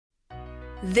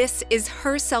This is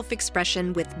Her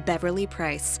Self-Expression with Beverly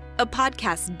Price, a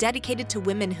podcast dedicated to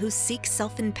women who seek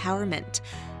self-empowerment.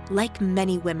 Like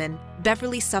many women,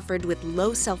 Beverly suffered with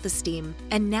low self-esteem,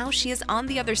 and now she is on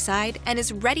the other side and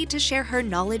is ready to share her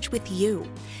knowledge with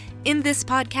you. In this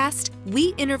podcast,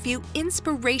 we interview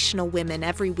inspirational women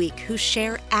every week who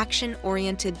share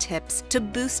action-oriented tips to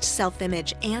boost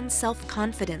self-image and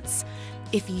self-confidence.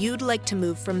 If you'd like to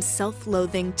move from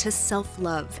self-loathing to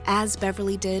self-love, as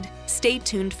Beverly did, stay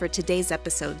tuned for today's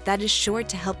episode that is sure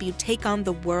to help you take on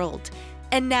the world.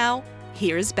 And now,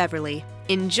 here's Beverly.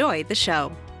 Enjoy the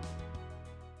show.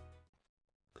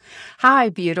 Hi,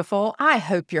 beautiful. I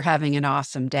hope you're having an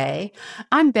awesome day.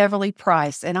 I'm Beverly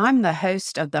Price, and I'm the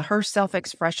host of the Her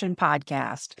Self-Expression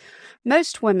podcast.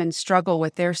 Most women struggle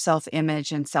with their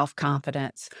self-image and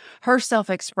self-confidence. Her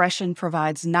Self-Expression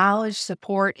provides knowledge,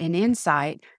 support, and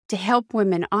insight to help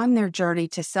women on their journey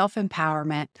to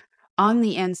self-empowerment on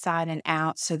the inside and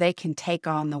out so they can take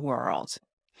on the world.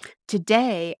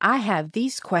 Today, I have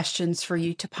these questions for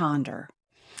you to ponder.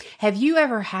 Have you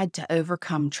ever had to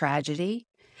overcome tragedy?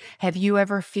 Have you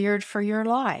ever feared for your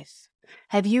life?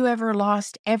 Have you ever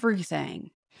lost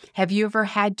everything? Have you ever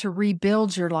had to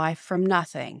rebuild your life from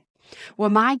nothing?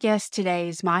 Well, my guest today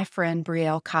is my friend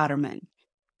BRIELLE COTTERMAN.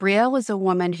 BRIELLE is a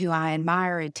woman who I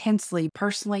admire intensely,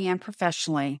 personally and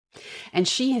professionally, and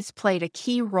she has played a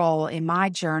key role in my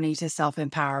journey to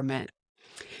self-empowerment.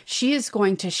 She is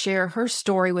going to share her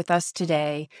story with us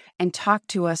today and talk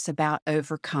to us about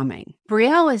overcoming.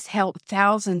 BRIELLE has helped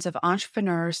thousands of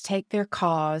entrepreneurs take their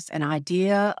cause, an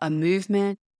idea, a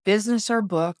movement, business, or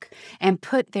book, and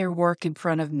put their work in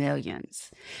front of millions.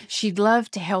 She'd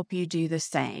love to help you do the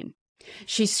same.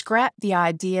 She scrapped the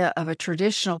idea of a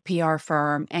traditional PR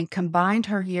firm and combined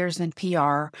her years in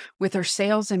PR with her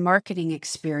sales and marketing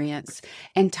experience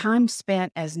and time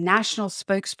spent as national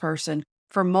spokesperson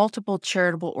for multiple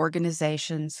charitable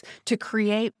organizations to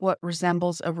create what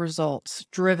resembles a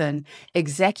results-driven,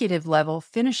 executive-level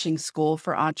finishing school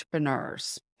for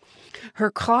entrepreneurs.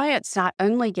 Her clients not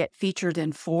only get featured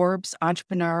in Forbes,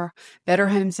 Entrepreneur, Better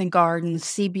Homes and Gardens,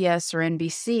 CBS, or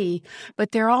NBC,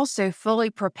 but they're also fully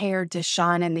prepared to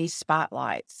shine in these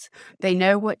spotlights. They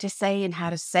know what to say and how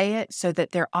to say it so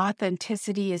that their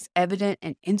authenticity is evident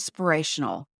and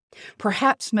inspirational.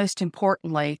 Perhaps most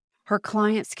importantly, her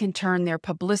clients can turn their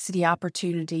publicity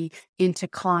opportunity into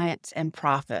clients and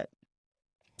profit.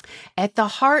 At the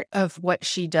heart of what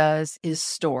she does is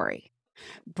story.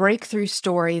 Breakthrough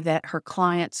story that her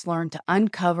clients learn to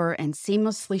uncover and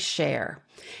seamlessly share,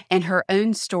 and her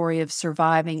own story of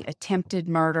surviving attempted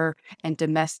murder and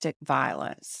domestic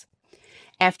violence.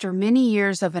 After many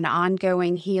years of an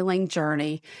ongoing healing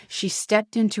journey, she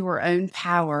stepped into her own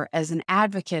power as an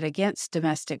advocate against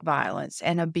domestic violence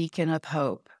and a beacon of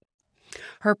hope.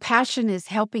 Her passion is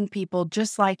helping people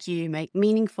just like you make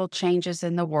meaningful changes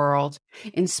in the world,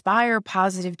 inspire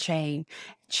positive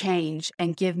change,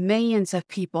 and give millions of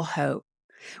people hope.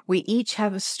 We each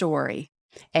have a story,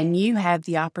 and you have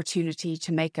the opportunity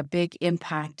to make a big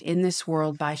impact in this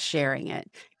world by sharing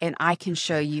it, and I can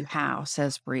show you how,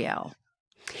 says BRIELLE.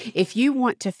 If you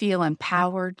want to feel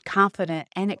empowered, confident,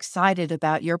 and excited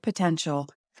about your potential,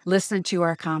 listen to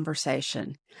our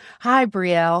conversation. Hi,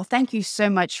 BRIELLE. Thank you so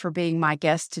much for being my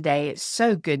guest today. It's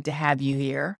so good to have you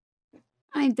here.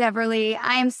 Hi, Beverly.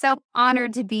 I am so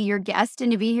honored to be your guest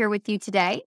and to be here with you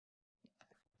today.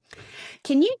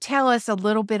 Can you tell us a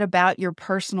little bit about your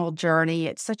personal journey?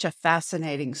 It's such a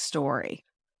fascinating story.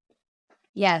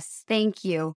 Yes, thank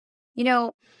you. You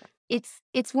know,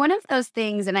 it's one of those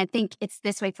things, and I think it's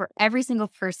this way for every single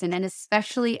person, and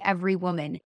especially every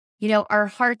woman. You know, our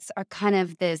hearts are kind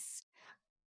of this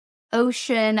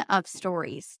ocean of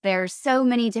stories. There's so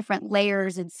many different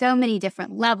layers and so many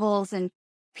different levels and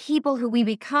people who we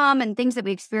become and things that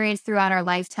we experience throughout our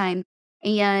lifetime.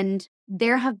 And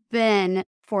there have been,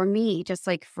 for me, just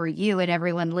like for you and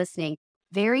everyone listening,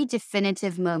 very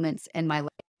definitive moments in my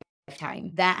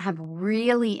lifetime that have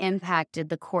really impacted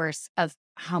the course of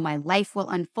how my life will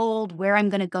unfold, where I'm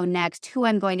going to go next, who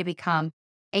I'm going to become.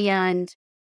 And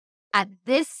at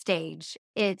this stage,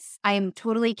 I am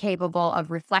totally capable of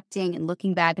reflecting and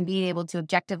looking back and being able to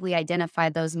objectively identify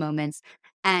those moments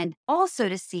and also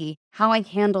to see how I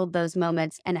handled those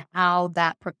moments and how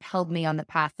that propelled me on the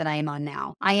path that I am on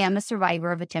now. I am a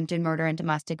survivor of attempted murder and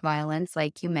domestic violence,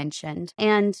 like you mentioned.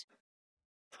 And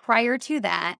prior to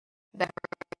that,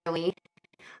 Beverly,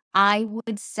 I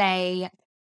would say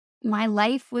my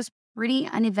life was pretty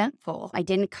uneventful. I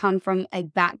didn't come from a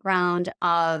background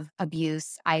of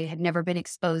abuse. I had never been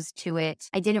exposed to it.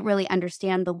 I didn't really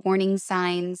understand the warning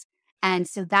signs. And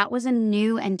so that was a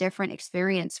new and different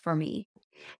experience for me.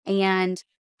 And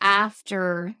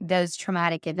after those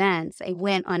traumatic events, I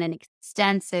went on an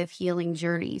extensive healing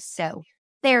journey. So,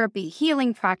 therapy,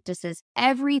 healing practices,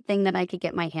 everything that I could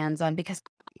get my hands on, because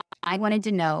I wanted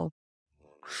to know,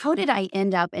 how did I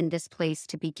end up in this place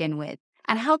to begin with?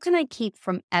 And how can I keep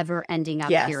from ever ending up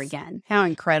here Yes. again? How And I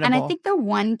incredible. think the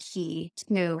one key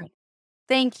to,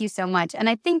 thank you so much. And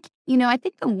I think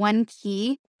the one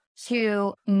key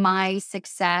to my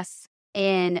success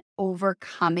in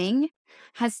overcoming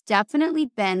has definitely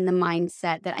been the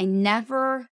mindset that I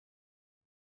never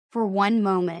for one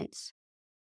moment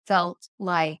felt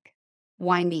like,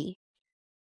 why me?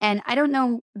 And I don't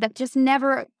know, that just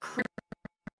never occurred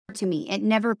to me. It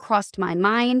never crossed my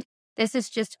mind. This is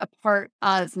just a part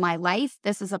of my life.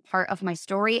 This is a part of my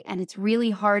story. And it's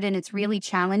really hard and it's really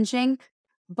challenging.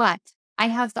 But I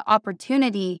have the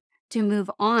opportunity to move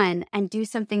on and do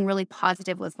something really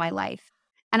positive with my life.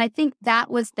 And I think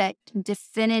that was that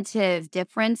definitive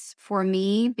difference for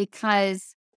me,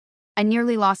 because I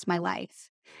nearly lost my life.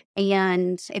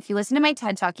 And if you listen to my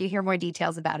TED Talk, you hear more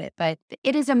details about it. But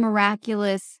it is a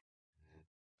miraculous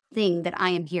thing that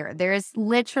I am here. There is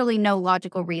literally no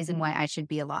logical reason why I should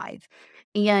be alive.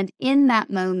 And in that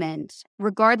moment,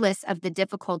 regardless of the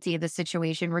difficulty of the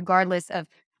situation, regardless of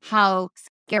how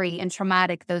scary and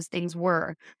traumatic those things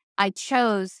were, I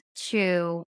chose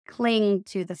to cling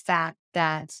to the fact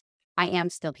that I am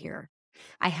still here.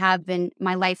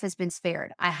 My life has been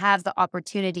spared. I have the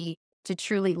opportunity to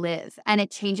truly live, and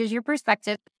it changes your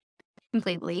perspective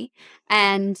completely.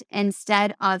 And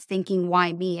instead of thinking,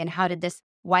 why me, and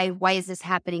why is this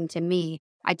happening to me?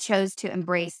 I chose to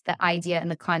embrace the idea and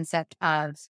the concept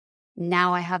of,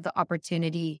 now I have the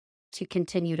opportunity to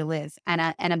continue to live. And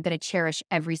I'm going to cherish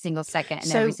every single second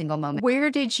and every So, single moment. where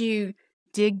did you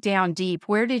dig down deep?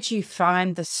 Where did you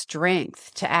find the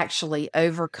strength to actually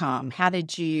overcome? How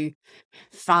did you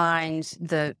find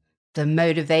the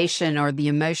motivation or the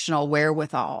emotional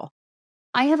wherewithal?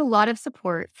 I have a lot of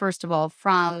support, first of all,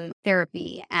 from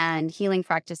therapy and healing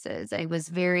practices. I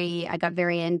got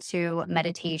very into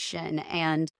meditation,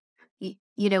 and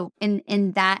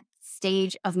in that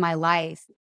stage of my life,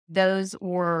 those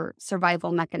were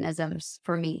survival mechanisms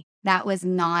for me. That was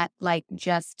not like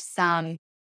just some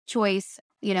choice.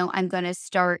 I'm going to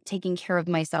start taking care of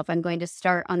myself. I'm going to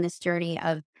start on this journey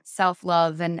of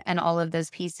self-love and all of those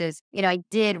pieces. I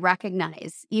did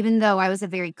recognize, even though I was a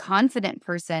very confident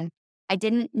person, I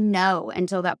didn't know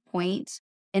until that point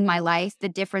in my life the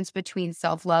difference between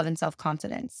self-love and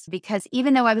self-confidence. Because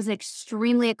even though I was an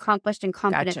extremely accomplished and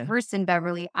confident Gotcha. person,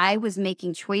 Beverly, I was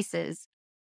making choices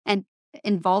and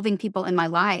involving people in my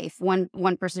life, one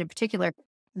person in particular,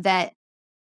 that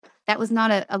was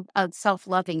not a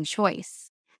self-loving choice.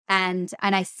 And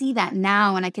I see that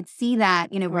now, and I could see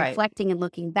that, Right. reflecting and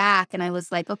looking back. And I was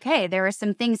like, okay, there are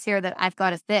some things here that I've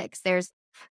got to fix. There's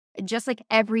just like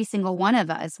every single one of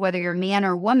us, whether you're man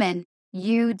or woman,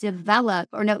 you develop,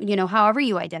 or no, however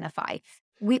you identify,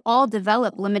 we all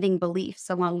develop limiting beliefs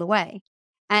along the way.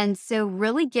 And so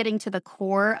really getting to the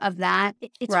core of that,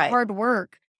 it's Right. hard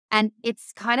work. And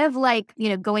it's kind of like,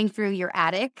 going through your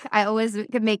attic. I always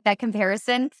could make that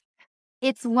comparison.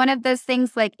 It's one of those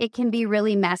things, like, it can be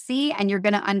really messy, and you're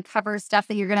going to uncover stuff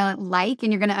that you're going to like,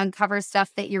 and you're going to uncover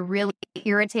stuff that you're really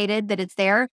irritated that it's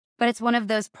there. But it's one of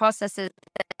those processes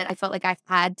that I felt like I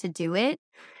had to do it.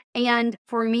 And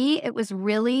for me, it was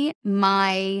really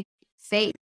my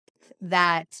faith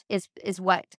that is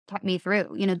what kept me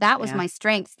through. That was Yeah. my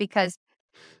strength, because,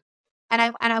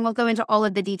 and I won't go into all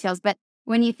of the details, but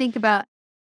when you think about,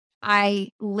 I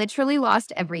literally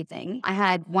lost everything. I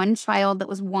had one child that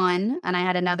was 1, and I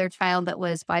had another child that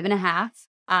was 5.5.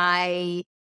 I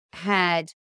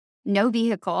had no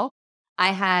vehicle.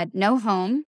 I had no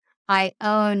home. I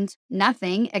owned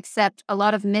nothing except a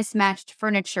lot of mismatched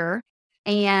furniture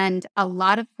and a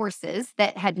lot of horses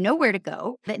that had nowhere to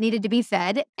go, that needed to be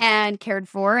fed and cared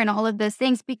for, and all of those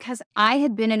things, because I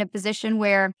had been in a position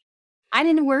where I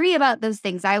didn't worry about those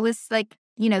things. I was like,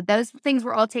 those things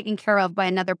were all taken care of by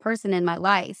another person in my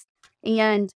life.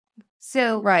 And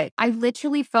so Right. I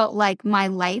literally felt like my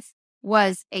life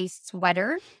was a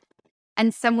sweater,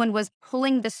 and someone was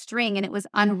pulling the string, and it was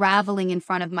unraveling in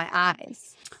front of my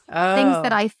eyes. Things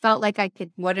that Oh, I felt like I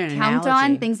could what an count on,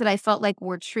 analogy. things that I felt like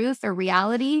were truth or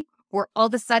reality, were all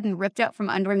of a sudden ripped out from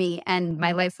under me, and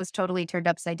my life was totally turned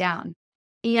upside down.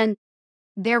 And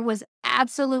there was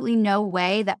absolutely no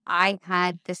way that I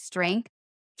had the strength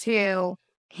to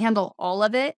handle all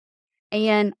of it.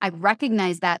 And I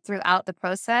recognized that throughout the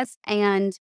process.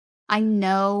 And I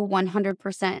know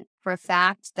 100% for a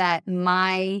fact that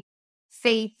my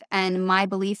faith and my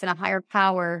belief in a higher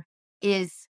power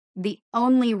is the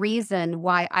only reason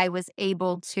why I was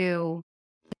able to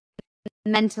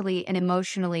mentally and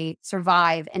emotionally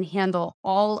survive and handle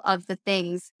all of the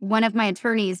things. One of my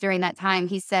attorneys during that time,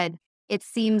 he said, it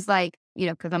seems like,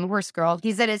 because I'm a worse girl,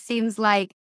 he said, it seems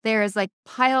like there's like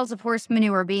piles of horse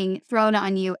manure being thrown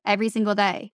on you every single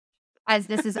day as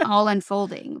this is all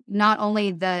unfolding. Not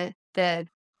only the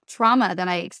trauma that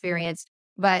I experienced,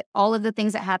 but all of the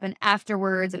things that happen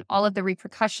afterwards and all of the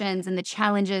repercussions and the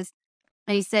challenges.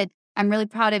 And he said, I'm really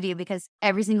proud of you because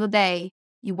every single day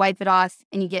you wipe it off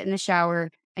and you get in the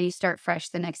shower and you start fresh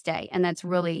the next day. And that's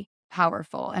really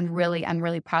powerful. And really, I'm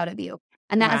really proud of you.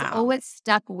 And that has Wow. always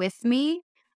stuck with me.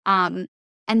 And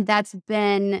that's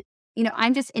been,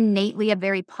 I'm just innately a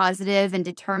very positive and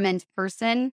determined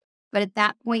person. But at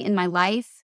that point in my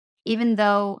life, even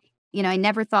though, I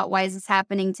never thought, why is this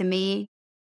happening to me?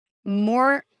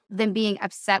 More than being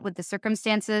upset with the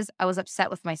circumstances, I was upset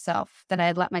with myself that I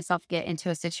had let myself get into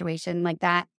a situation like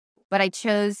that. But I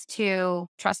chose to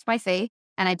trust my faith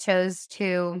and I chose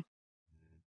to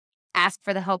ask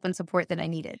for the help and support that I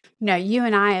needed. You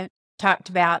and I have talked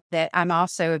about that I'm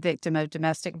also a victim of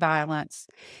domestic violence,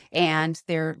 and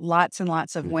there are lots and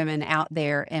lots of women out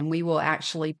there, and we will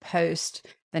actually post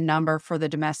the number for the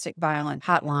domestic violence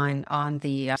hotline on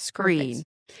the screen. Perfect.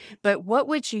 But what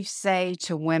would you say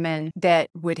to women that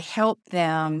would help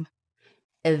them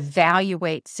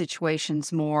evaluate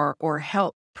situations more or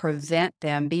help prevent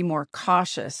them, be more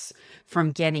cautious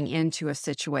from getting into a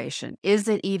situation? Is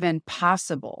it even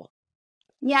possible?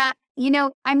 Yeah.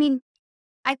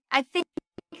 I think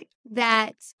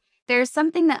that there's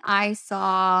something that I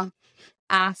saw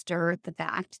after the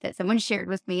fact that someone shared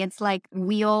with me. It's like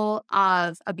wheel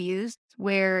of abuse,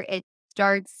 where it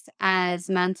starts as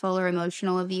mental or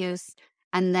emotional abuse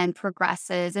and then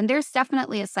progresses. And there's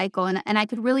definitely a cycle. And I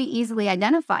could really easily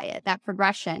identify it, that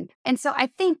progression. And so I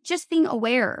think just being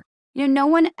aware, no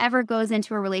one ever goes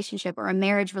into a relationship or a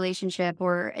marriage relationship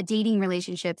or a dating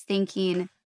relationship thinking,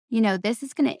 this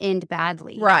is going to end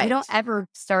badly. Right. We don't ever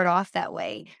start off that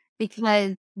way,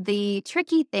 because the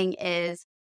tricky thing is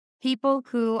people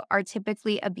who are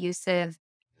typically abusive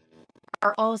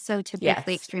are also typically Yes.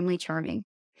 extremely charming.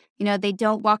 They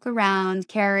don't walk around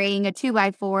carrying a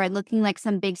 2x4 and looking like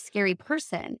some big scary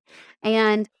person.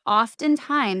 And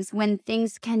oftentimes when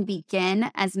things can begin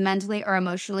as mentally or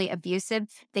emotionally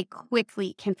abusive, they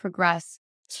quickly can progress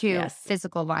to Yes.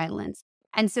 physical violence.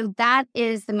 And so that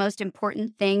is the most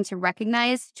important thing to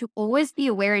recognize, to always be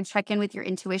aware and check in with your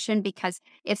intuition, because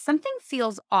if something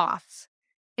feels off,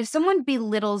 if someone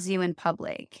belittles you in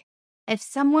public, if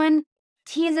someone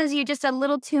teases you just a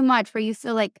little too much where you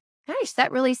feel like, gosh,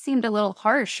 that really seemed a little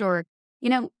harsh, or,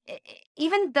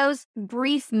 even those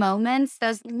brief moments,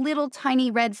 those little tiny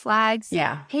red flags,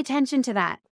 Yeah. pay attention to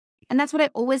that. And that's what I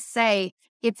always say.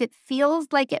 If it feels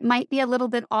like it might be a little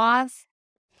bit off,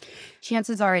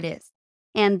 chances are it is.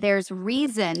 And there's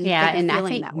reason Yeah. that you're And I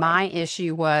feeling think that way. my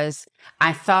issue was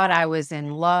I thought I was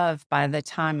in love by the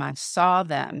time I saw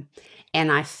them,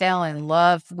 and I fell in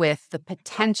love with the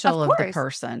potential of the course.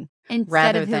 person Instead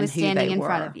rather of who than is who standing they in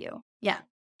front were. of you. Yeah.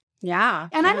 Yeah.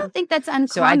 And I Yeah. don't think that's uncommon.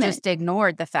 So I just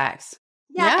ignored the facts.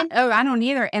 Yeah. Yeah. Oh, I don't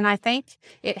either. And I think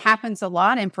it happens a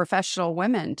lot in professional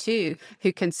women too,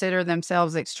 who consider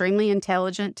themselves extremely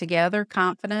intelligent, together,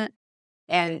 confident,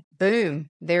 and boom,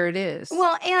 there it is.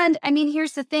 Well, and I mean,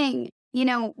 here's the thing,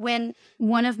 when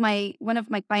one of my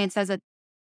clients has a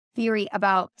theory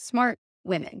about smart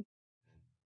women,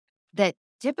 that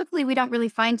typically we don't really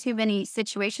find too many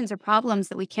situations or problems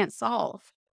that we can't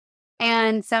solve.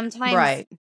 And sometimes Right.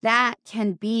 that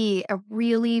can be a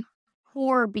really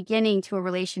poor beginning to a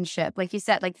relationship. Like you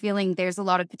said, like feeling there's a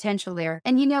lot of potential there.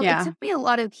 And, Yeah. it took me a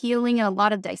lot of healing and a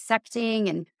lot of dissecting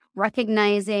and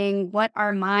recognizing what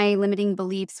are my limiting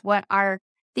beliefs, what are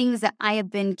things that I have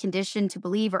been conditioned to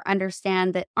believe or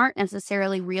understand that aren't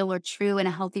necessarily real or true in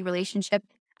a healthy relationship.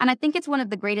 And I think it's one of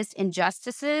the greatest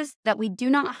injustices that we do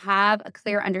not have a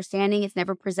clear understanding. It's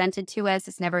never presented to us.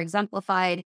 It's never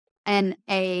exemplified in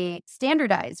a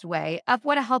standardized way of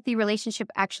what a healthy relationship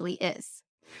actually is.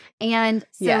 And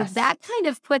so Yes. that kind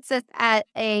of puts us at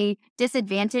a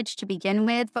disadvantage to begin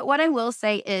with. But what I will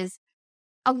say is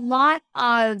a lot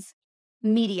of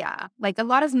media, like a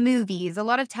lot of movies, a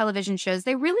lot of television shows,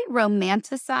 they really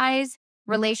romanticize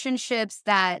relationships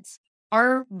that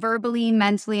are verbally,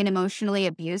 mentally, and emotionally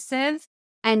abusive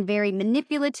and very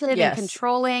manipulative and Yes.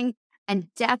 controlling,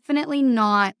 and definitely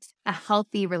not a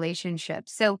healthy relationship.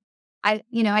 So I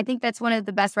think that's one of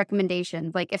the best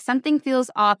recommendations. Like if something feels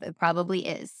off, it probably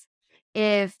is.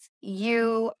 If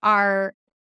you are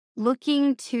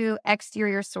looking to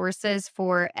exterior sources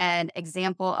for an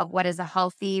example of what is a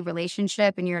healthy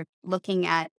relationship, and you're looking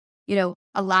at,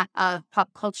 a lot of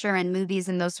pop culture and movies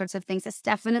and those sorts of things, it's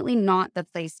definitely not the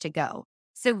place to go.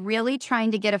 So really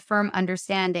trying to get a firm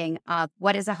understanding of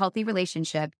what is a healthy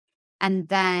relationship and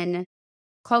then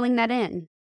calling that in.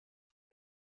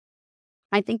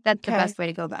 I think that's the Okay. best way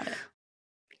to go about it.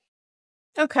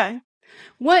 Okay.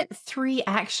 What 3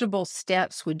 actionable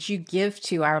steps would you give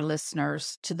to our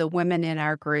listeners, to the women in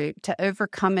our group, to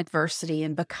overcome adversity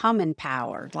and become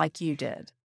empowered like you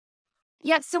did?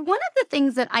 Yeah. So one of the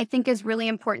things that I think is really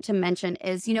important to mention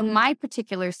is, my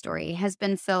particular story has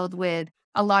been filled with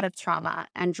a lot of trauma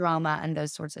and drama and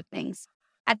those sorts of things.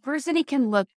 Adversity can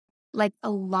look like a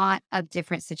lot of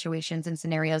different situations and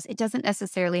scenarios. It doesn't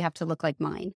necessarily have to look like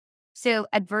mine. So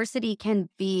adversity can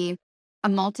be a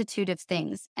multitude of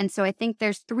things. And so I think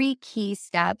there's 3 key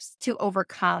steps to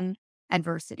overcome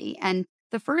adversity. And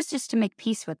the first is to make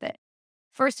peace with it.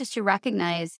 First is to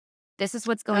recognize this is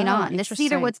what's going on. This is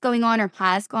either Interesting. what's going on or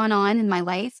has gone on in my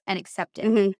life, and accept it.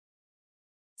 Mhm.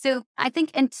 So I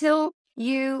think until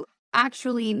you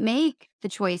actually make the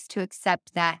choice to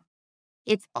accept that,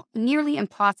 it's nearly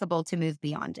impossible to move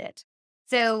beyond it.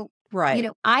 So, Right.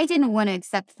 I didn't want to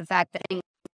accept the fact that things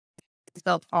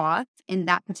felt off in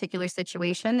that particular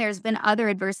situation. There's been other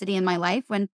adversity in my life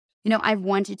when, I've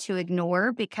wanted to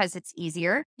ignore because it's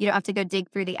easier. You don't have to go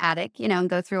dig through the attic, and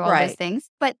go through all those Right.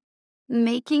 things. But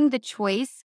making the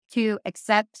choice to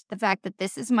accept the fact that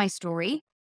this is my story,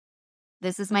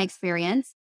 this is my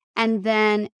experience, and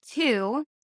then 2,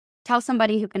 tell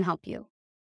somebody who can help you.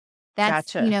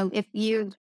 That's, Gotcha. if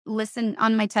you listen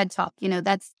on my TED Talk,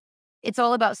 it's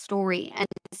all about story. And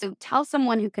so tell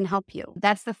someone who can help you.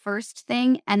 That's the first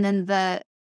thing. And then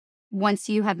once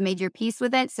you have made your peace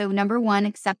with it. So number 1,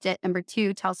 accept it. Number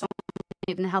 2, tell someone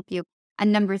who can help you.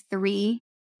 And number 3,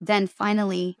 then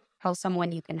finally tell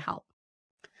someone you can help.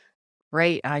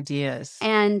 Great ideas.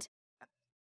 And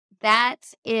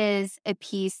that is a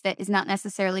piece that is not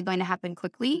necessarily going to happen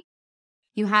quickly.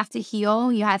 You have to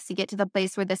heal. You have to get to the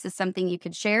place where this is something you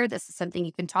can share. This is something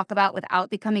you can talk about without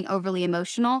becoming overly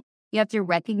emotional. You have to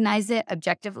recognize it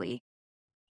objectively.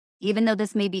 Even though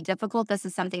this may be difficult, this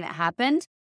is something that happened.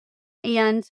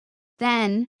 And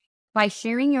then by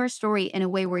sharing your story in a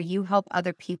way where you help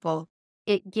other people,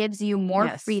 it gives you more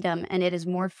Yes. freedom, and it is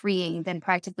more freeing than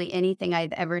practically anything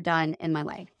I've ever done in my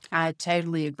life. I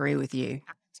totally agree with you.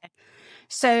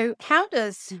 So, how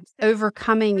does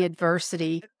overcoming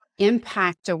adversity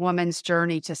impact a woman's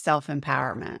journey to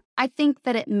self-empowerment? I think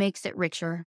that it makes it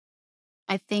richer.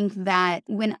 I think that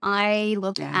when I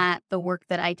look Yeah. at the work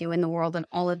that I do in the world and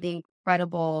all of the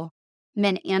incredible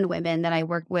men and women that I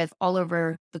work with all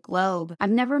over the globe, I've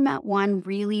never met one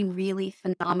really, really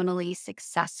phenomenally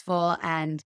successful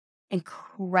and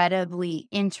incredibly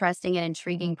interesting and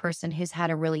intriguing person who's had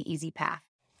a really easy path.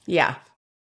 Yeah.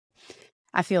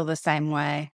 I feel the same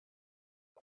way.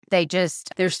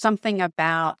 There's something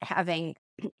about having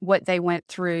what they went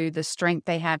through, the strength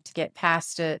they have to get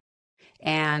past it,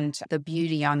 and the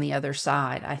beauty on the other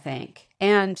side, I think.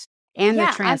 And the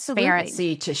Yeah, absolutely.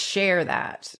 transparency to share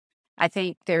that. I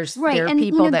think Right. there are And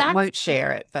people that that's won't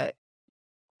share it, but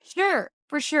sure,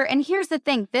 for sure. And here's the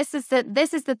thing. This is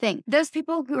the thing. Those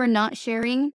people who are not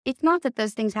sharing, it's not that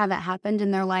those things haven't happened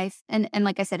in their life. And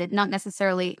like I said, it's not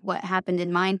necessarily what happened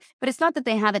in mine, but it's not that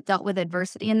they haven't dealt with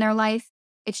adversity in their life.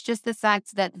 It's just the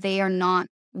fact that they are not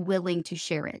willing to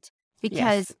share it,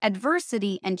 because yes.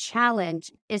 adversity and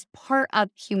challenge is part of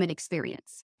human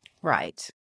experience. Right.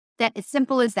 That as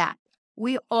simple as that.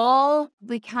 We all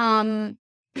become,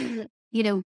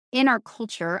 in our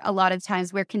culture, a lot of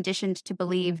times we're conditioned to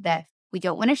believe that we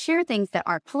don't want to share things that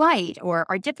are polite or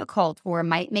are difficult or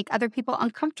might make other people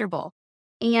uncomfortable.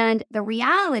 And the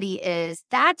reality is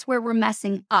that's where we're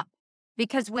messing up.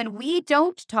 Because when we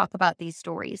don't talk about these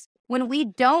stories, when we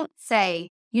don't say,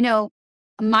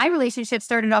 my relationship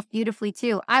started off beautifully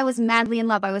too. I was madly in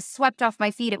love. I was swept off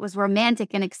my feet. It was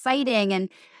romantic and exciting.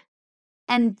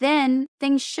 And then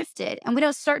things shifted, and we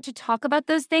don't start to talk about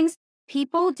those things.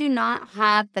 People do not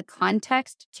have the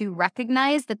context to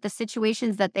recognize that the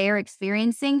situations that they are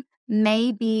experiencing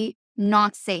may be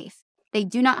not safe. They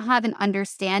do not have an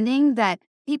understanding that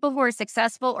people who are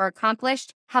successful or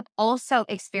accomplished have also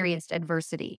experienced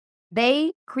adversity.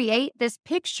 They create this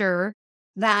picture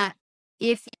that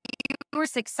if you were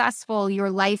successful, your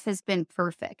life has been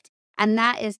perfect. And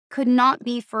that could not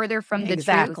be further from the truth.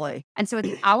 Exactly. And so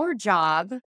it's our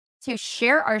job to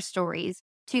share our stories,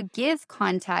 to give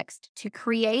context, to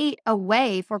create a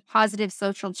way for positive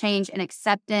social change and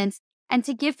acceptance, and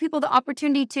to give people the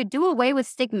opportunity to do away with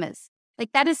stigmas.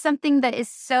 Like, that is something that is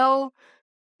so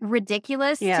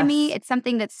ridiculous to me. Yes. It's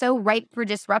something that's so ripe for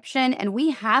disruption. And we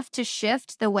have to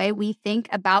shift the way we think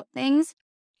about things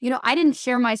I didn't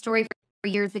share my story for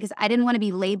years because I didn't want to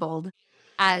be labeled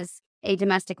as a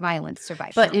domestic violence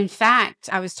survivor. But in fact,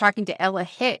 I was talking to Ella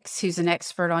Hicks, who's an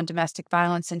expert on domestic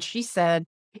violence, and she said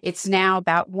it's now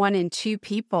about 1 in 2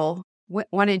 people,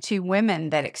 1 in 2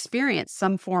 women that experience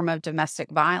some form of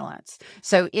domestic violence.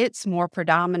 So it's more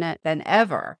predominant than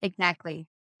ever. Exactly.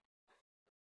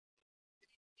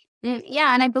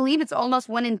 Yeah, and I believe it's almost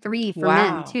 1 in 3 for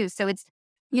men Wow. too. So it's,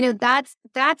 that's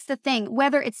the thing.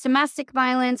 Whether it's domestic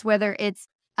violence, whether it's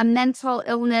a mental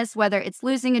illness, whether it's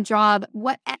losing a job,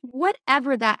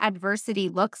 whatever that adversity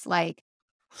looks like,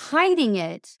 hiding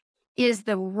it is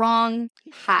the wrong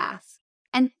path.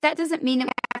 And that doesn't mean that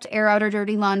we have to air out our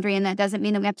dirty laundry, and that doesn't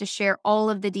mean that we have to share all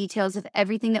of the details of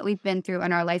everything that we've been through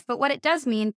in our life. But what it does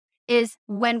mean is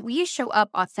when we show up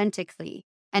authentically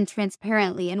and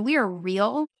transparently and we are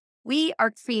real, we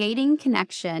are creating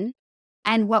connection.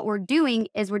 And what we're doing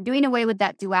is we're doing away with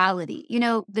that duality,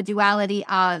 the duality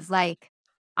of like,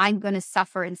 I'm going to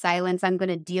suffer in silence. I'm going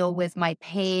to deal with my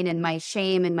pain and my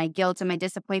shame and my guilt and my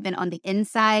disappointment on the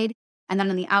inside. And then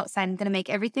on the outside, I'm going to make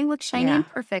everything look shiny and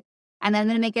perfect. And then I'm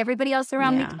going to make everybody else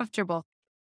around me comfortable.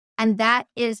 And that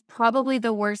is probably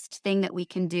the worst thing that we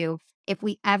can do if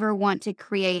we ever want to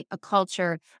create a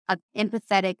culture of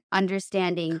empathetic,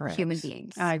 understanding human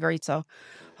beings. I agree so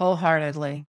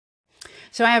wholeheartedly.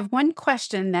 So I have one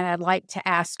question that I'd like to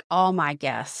ask all my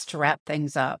guests to wrap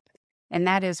things up. And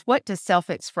that is, what does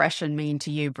self-expression mean to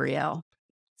you, Brielle?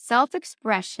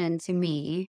 Self-expression to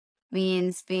me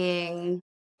means being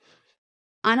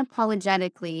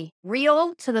unapologetically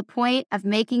real to the point of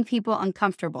making people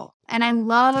uncomfortable. And I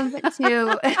love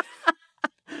to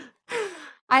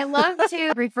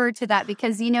refer to that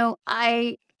because,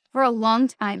 for a long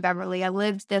time, Beverly, I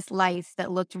lived this life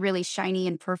that looked really shiny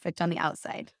and perfect on the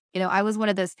outside. I was one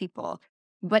of those people,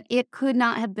 but it could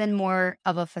not have been more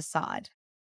of a facade.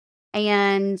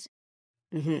 And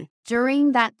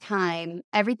during that time,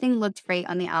 everything looked great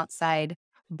on the outside,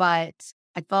 but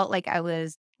I felt like I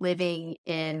was living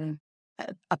in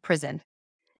a prison.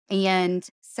 And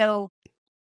so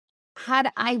had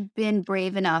I been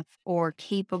brave enough or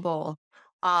capable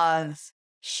of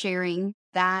sharing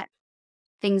that,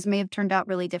 things may have turned out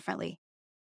really differently.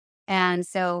 And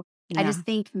so I just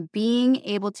think being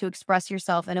able to express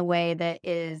yourself in a way that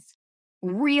is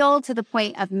real to the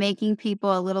point of making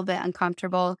people a little bit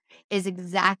uncomfortable is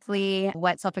exactly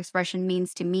what self-expression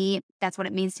means to me. That's what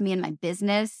it means to me in my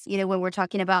business. When we're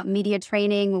talking about media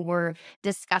training, when we're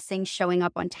discussing showing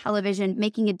up on television,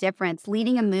 making a difference,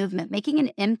 leading a movement, making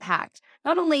an impact,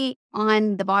 not only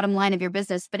on the bottom line of your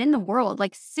business, but in the world,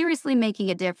 like seriously making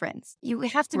a difference. You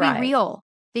have to be real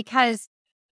because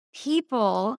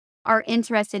people are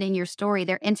interested in your story.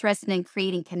 They're interested in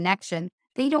creating connection.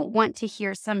 They don't want to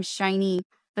hear some shiny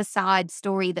facade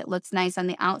story that looks nice on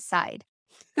the outside.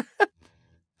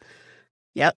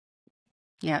 Yep.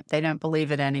 They don't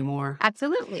believe it anymore.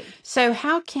 Absolutely. So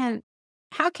how can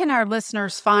our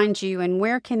listeners find you, and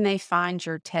where can they find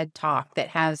your TED Talk that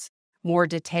has more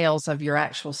details of your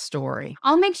actual story?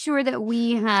 I'll make sure that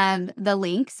we have the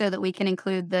link so that we can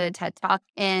include the TED Talk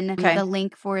in the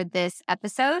link for this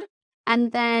episode.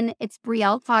 And then it's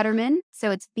Brielle COTTERMAN.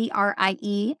 So it's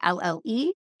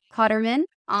BRIELLE COTTERMAN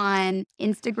on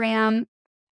Instagram.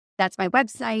 That's my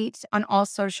website. On all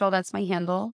social, that's my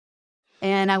handle.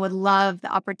 And I would love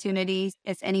the opportunity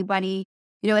if anybody,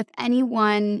 if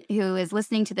anyone who is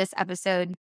listening to this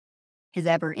episode is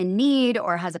ever in need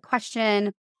or has a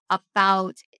question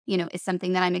about, is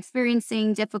something that I'm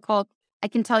experiencing difficult. I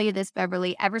can tell you this,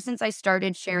 Beverly, ever since I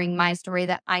started sharing my story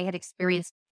that I had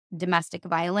experienced domestic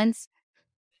violence,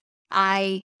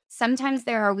 sometimes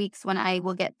there are weeks when I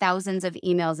will get thousands of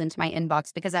emails into my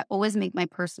inbox because I always make my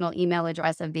personal email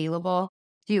address available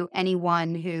to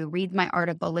anyone who reads my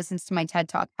article, listens to my TED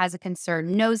Talk, has a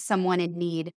concern, knows someone in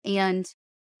need. And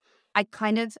I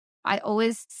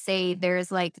always say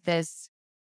there's like this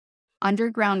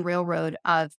underground railroad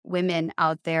of women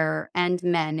out there and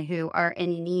men who are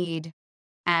in need,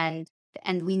 and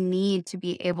we need to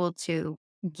be able to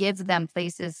give them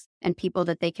places and people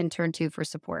that they can turn to for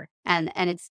support. And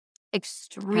it's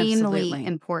extremely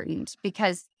important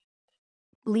because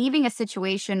leaving a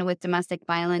situation with domestic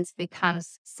violence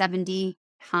becomes 70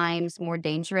 times more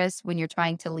dangerous when you're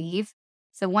trying to leave.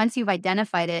 So once you've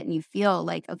identified it and you feel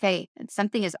like, okay,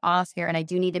 something is off here and I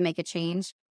do need to make a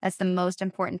change, that's the most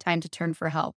important time to turn for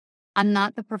help. I'm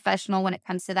not the professional when it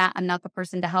comes to that. I'm not the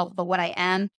person to help, but what I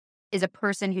am is a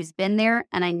person who's been there,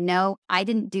 and I know I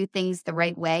didn't do things the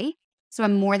right way. So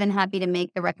I'm more than happy to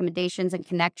make the recommendations and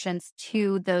connections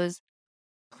to those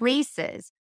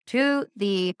places, to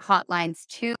the hotlines,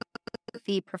 to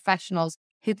the professionals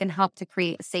who can help to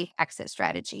create a safe exit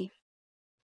strategy.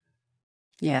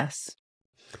 Yes.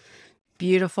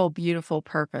 Beautiful, beautiful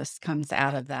purpose comes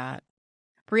out of that.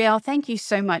 Brielle, thank you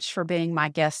so much for being my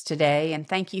guest today, and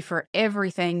thank you for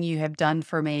everything you have done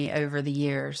for me over the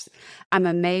years. I'm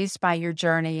amazed by your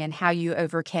journey and how you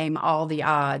overcame all the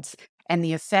odds and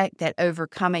the effect that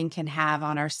overcoming can have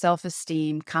on our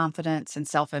self-esteem, confidence, and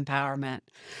self-empowerment.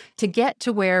 To get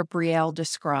to where Brielle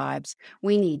describes,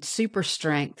 we need super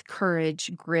strength,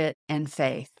 courage, grit, and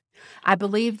faith. I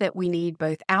believe that we need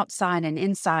both outside and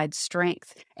inside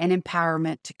strength and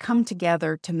empowerment to come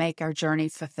together to make our journey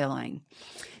fulfilling.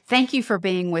 Thank you for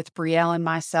being with Brielle and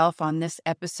myself on this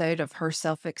episode of Her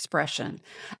Self-Expression.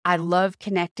 I love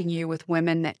connecting you with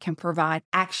women that can provide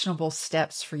actionable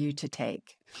steps for you to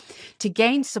take. To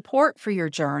gain support for your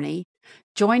journey,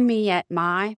 join me at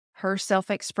my Her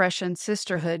Self-Expression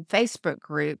Sisterhood Facebook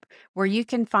group, where you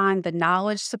can find the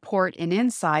knowledge, support, and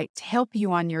insight to help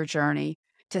you on your journey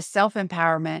to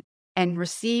self-empowerment and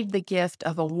receive the gift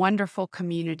of a wonderful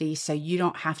community so you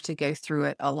don't have to go through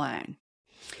it alone.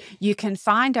 You can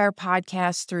find our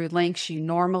podcast through links you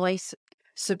normally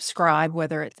subscribe,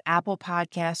 whether it's Apple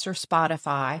Podcasts or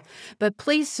Spotify, but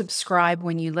please subscribe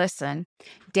when you listen,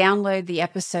 download the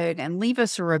episode, and leave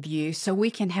us a review so we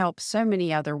can help so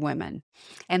many other women.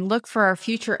 And look for our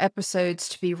future episodes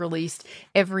to be released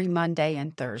every Monday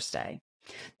and Thursday.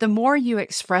 The more you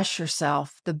express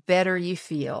yourself, the better you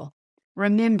feel.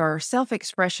 Remember,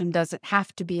 self-expression doesn't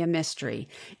have to be a mystery.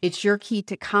 It's your key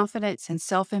to confidence and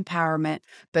self-empowerment,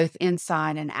 both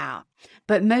inside and out.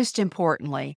 But most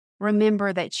importantly,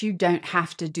 remember that you don't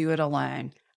have to do it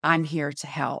alone. I'm here to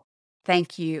help.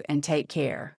 Thank you and take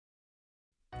care.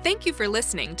 Thank you for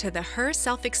listening to the Her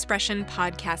Self-Expression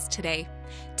podcast today.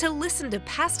 To listen to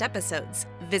past episodes,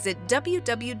 visit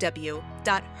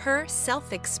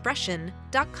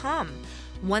www.herselfexpression.com.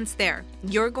 Once there,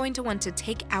 you're going to want to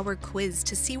take our quiz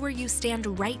to see where you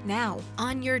stand right now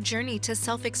on your journey to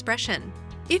self-expression.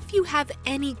 If you have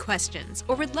any questions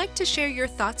or would like to share your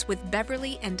thoughts with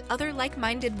Beverly and other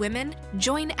like-minded women,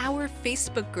 join our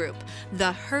Facebook group,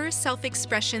 the Her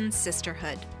Self-Expression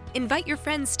Sisterhood. Invite your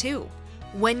friends too.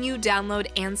 When you download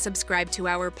and subscribe to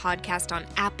our podcast on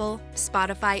Apple,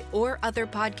 Spotify, or other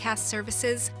podcast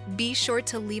services, be sure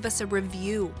to leave us a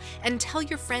review and tell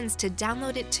your friends to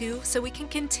download it too so we can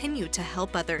continue to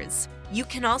help others. You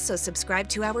can also subscribe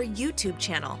to our YouTube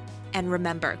channel. And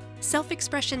remember,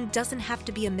 self-expression doesn't have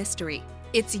to be a mystery.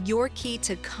 It's your key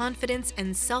to confidence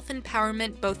and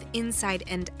self-empowerment both inside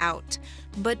and out.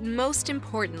 But most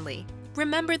importantly,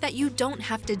 remember that you don't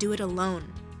have to do it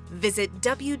alone. Visit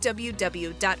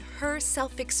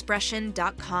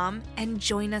www.herselfexpression.com and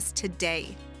join us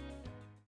today.